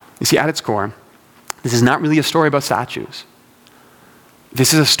You see, at its core, this is not really a story about statues.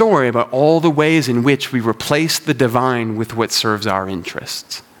 This is a story about all the ways in which we replace the divine with what serves our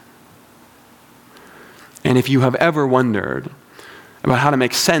interests. And if you have ever wondered about how to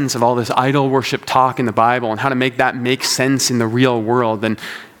make sense of all this idol worship talk in the Bible and how to make that make sense in the real world, then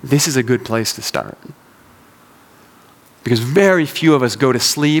this is a good place to start. Because very few of us go to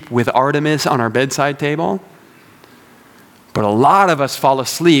sleep with Artemis on our bedside table, but a lot of us fall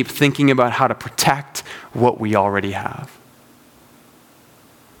asleep thinking about how to protect what we already have.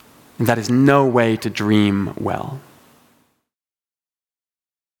 And that is no way to dream well.